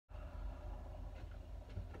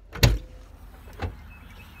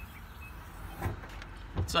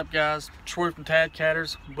What's up, guys? Troy from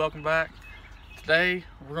Tadcatters. Welcome back. Today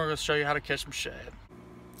we're going to show you how to catch some shad.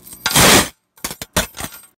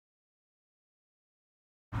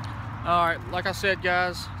 Alright, like I said,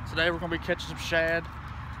 guys, today we're going to be catching some shad,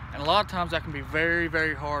 and a lot of times that can be very,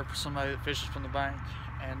 very hard for somebody that fishes from the bank,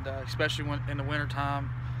 and especially when in the winter time.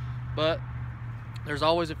 But there's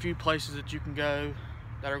always a few places that you can go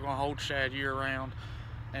that are going to hold shad year round,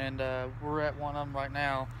 and we're at one of them right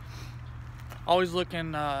now. Always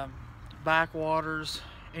looking backwaters,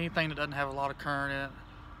 anything that doesn't have a lot of current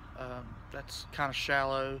in it, that's kind of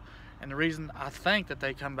shallow. And the reason I think that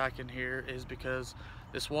they come back in here is because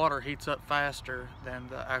this water heats up faster than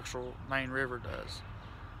the actual main river does.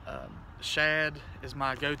 Shad is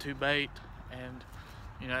my go-to bait, and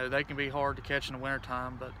you know, they can be hard to catch in the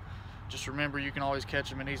wintertime, but just remember, you can always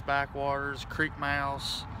catch them in these backwaters, creek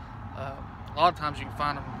mouths. A lot of times you can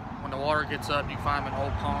find them when the water gets up. You can find them in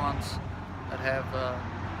old ponds that have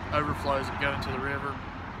overflows that go into the river.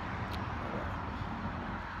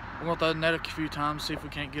 We're going to throw the net a few times, see if we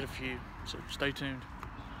can't get a few, so stay tuned.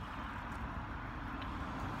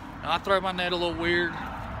 Now, I throw my net a little weird,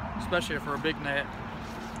 especially for a big net.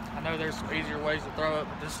 I know there's some easier ways to throw it,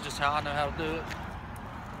 but this is just how I know how to do it.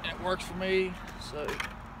 And it works for me, so.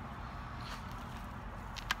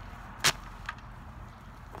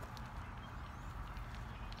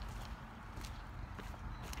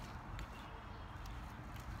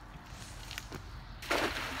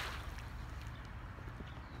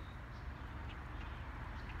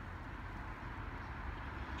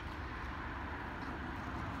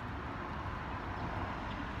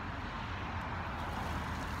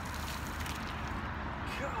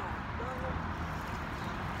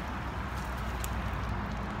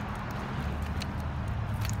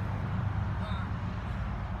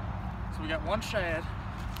 So we got one shad,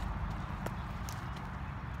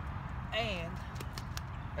 and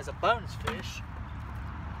as a bonus fish,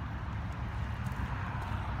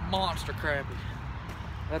 monster crappie.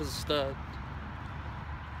 That is a stud.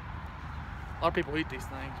 A lot of people eat these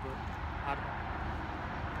things, but I don't.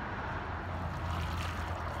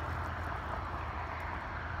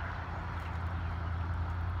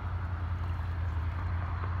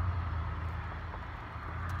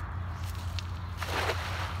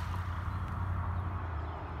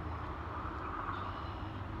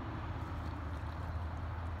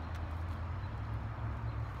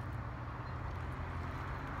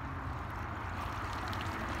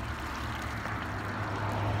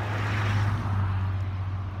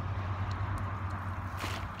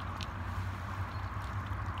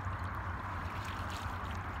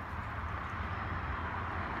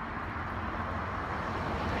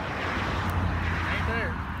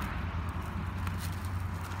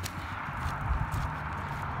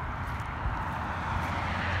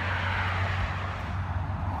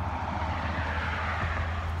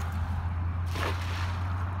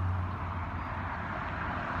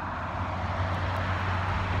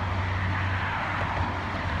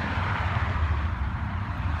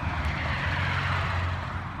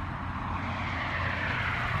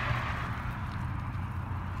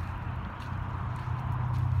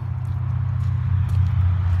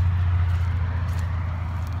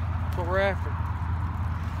 What we're after.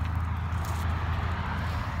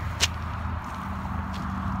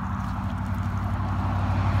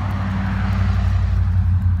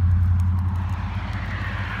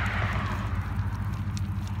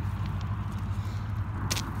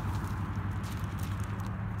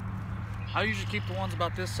 I usually keep the ones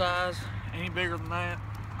about this size. Any bigger than that,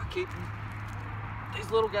 I keep them. These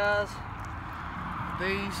little guys,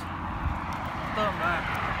 these, throw them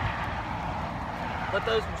back. Let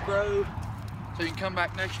those ones grow so you can come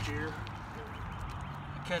back next year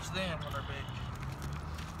and catch them when they're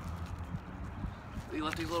big. You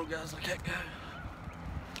let these little guys like that go.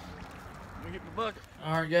 Let me get my bucket.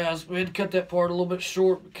 Alright, guys, we had to cut that part a little bit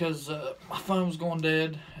short because my phone was going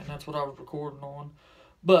dead, and that's what I was recording on.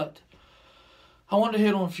 But I wanted to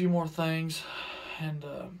hit on a few more things, and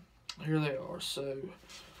here they are. So,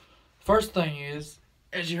 first thing is,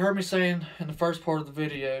 as you heard me saying in the first part of the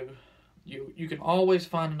video, you can always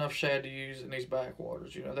find enough shad to use in these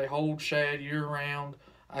backwaters. You know, they hold shad year round.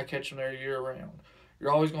 I catch them there year round.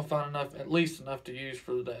 You're always going to find enough, at least enough to use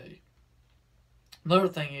for the day. Another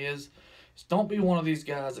thing is don't be one of these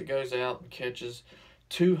guys that goes out and catches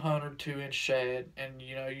 200 2-inch shad, and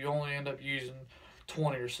you know, you only end up using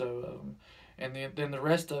 20 or so of them. And then the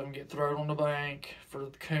rest of them get thrown on the bank for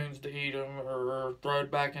the coons to eat them, or thrown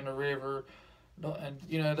back in the river. And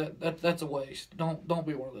you know, that's a waste. Don't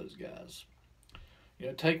be one of those guys. You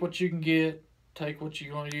know, take what you can get, take what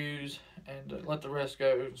you're going to use, and let the rest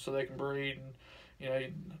go so they can breed and, you know,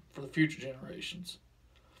 for the future generations.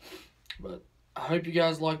 But I hope you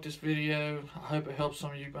guys like this video. I hope it helps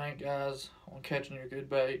some of you bank guys on catching your good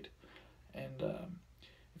bait. And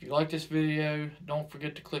if you like this video, don't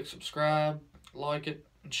forget to click subscribe, like it,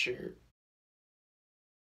 and share it.